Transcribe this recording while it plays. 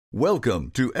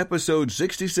Welcome to episode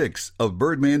 66 of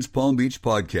Birdman's Palm Beach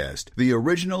Podcast, the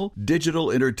original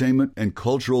digital entertainment and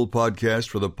cultural podcast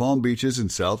for the Palm Beaches in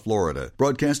South Florida,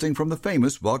 broadcasting from the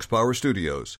famous Vox Power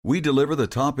Studios. We deliver the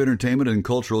top entertainment and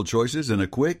cultural choices in a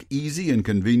quick, easy, and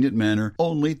convenient manner,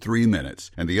 only 3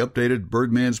 minutes. And the updated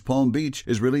Birdman's Palm Beach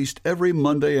is released every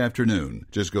Monday afternoon.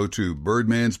 Just go to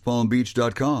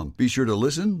birdmanspalmbeach.com. Be sure to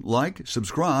listen, like,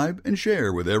 subscribe, and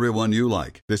share with everyone you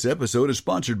like. This episode is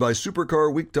sponsored by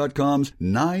SupercarWeek.com's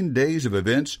 9 days of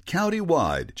events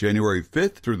county-wide, January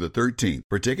 5th through the 13th.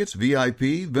 For tickets,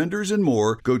 VIP, vendors, and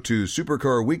more, go to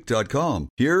SupercarWeek.com.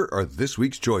 Here are this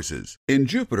week's choices. In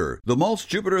Jupiter, the Maltz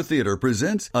Jupiter Theater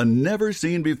presents a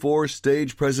never-seen-before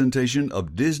stage presentation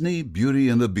of Disney Beauty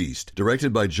and the Beast,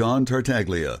 directed by John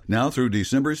Tartaglia, now through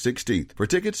December 16th. For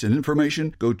tickets and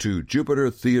information, go to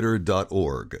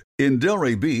jupitertheater.org. In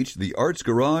Delray Beach, the Arts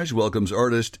Garage welcomes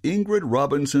artist Ingrid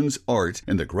Robinson's art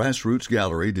in the Grassroots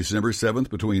Gallery December 7th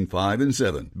between 5 and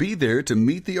 7. Be there to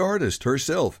meet the artist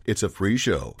herself. It's a free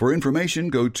show. For information,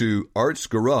 go to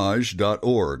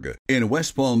artsgarage.org. In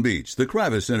West Palm Beach, the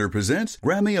Kravis Center presents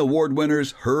Grammy Award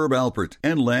winners Herb Alpert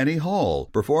and Lanny Hall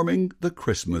performing The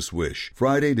Christmas Wish,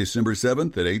 Friday, December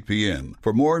 7th at 8 p.m.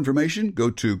 For more information, go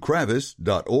to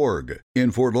kravis.org.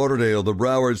 In Fort Lauderdale, the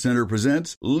Broward Center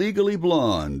presents Legally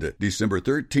Blonde, December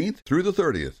 13th through the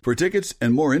 30th. For tickets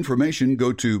and more information,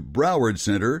 go to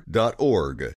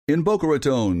browardcenter.org. In Boca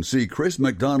Raton, see Chris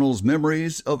McDonald's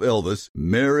Memories of Elvis,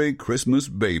 Merry Christmas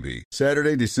Baby,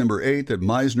 Saturday, December 8th at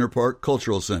Meisner Park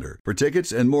Cultural Center. For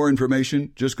tickets and more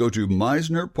information, just go to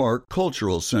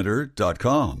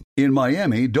meisnerparkculturalcenter.com. In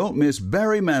Miami, don't miss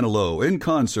Barry Manilow in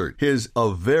concert. His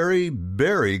A Very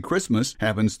Berry Christmas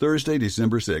happens Thursday,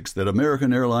 December 6th at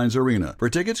American Airlines Arena. For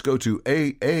tickets, go to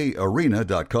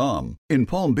aaarena.com. In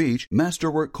Palm Beach,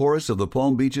 Masterwork Chorus of the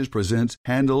Palm Beaches presents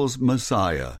Handel's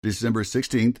Messiah, December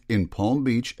 16th in Palm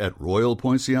Beach at Royal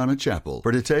Poinciana Chapel.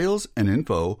 For details and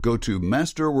info, go to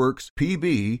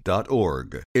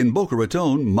masterworkspb.org. In Boca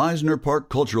Raton, Meisner Park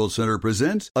Cultural Center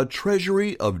presents A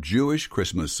Treasury of Jewish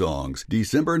Christmas Songs,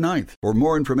 December 9th. For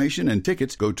more information and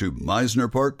tickets, go to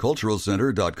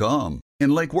meisnerparkculturalcenter.com.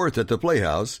 In Lake Worth at the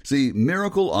Playhouse, see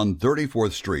Miracle on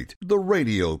 34th Street, the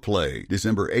radio play,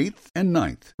 December 8th and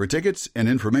 9th. For tickets and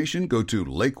information, go to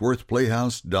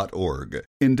lakeworthplayhouse.org.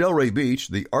 In Delray Beach,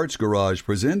 the Arts Garage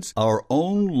presents Our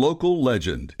Own Local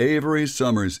Legend, Avery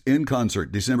Summers in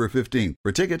concert, December 15th.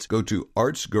 For tickets, go to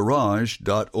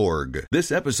artsgarage.org.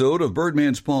 This episode of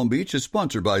Birdman's Palm Beach is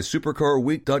sponsored by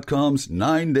SupercarWeek.com's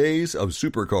 9 days of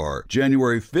Supercar,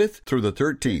 January 5th through the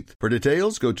 13th. For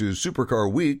details, go to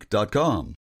SupercarWeek.com.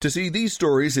 To see these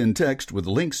stories in text with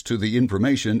links to the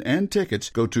information and tickets,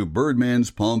 go to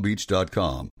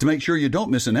birdmanspalmbeach.com. To make sure you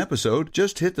don't miss an episode,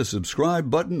 just hit the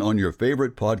subscribe button on your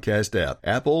favorite podcast app,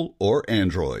 Apple or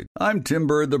Android. I'm Tim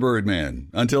Bird the Birdman.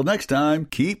 Until next time,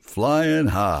 keep flying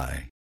high.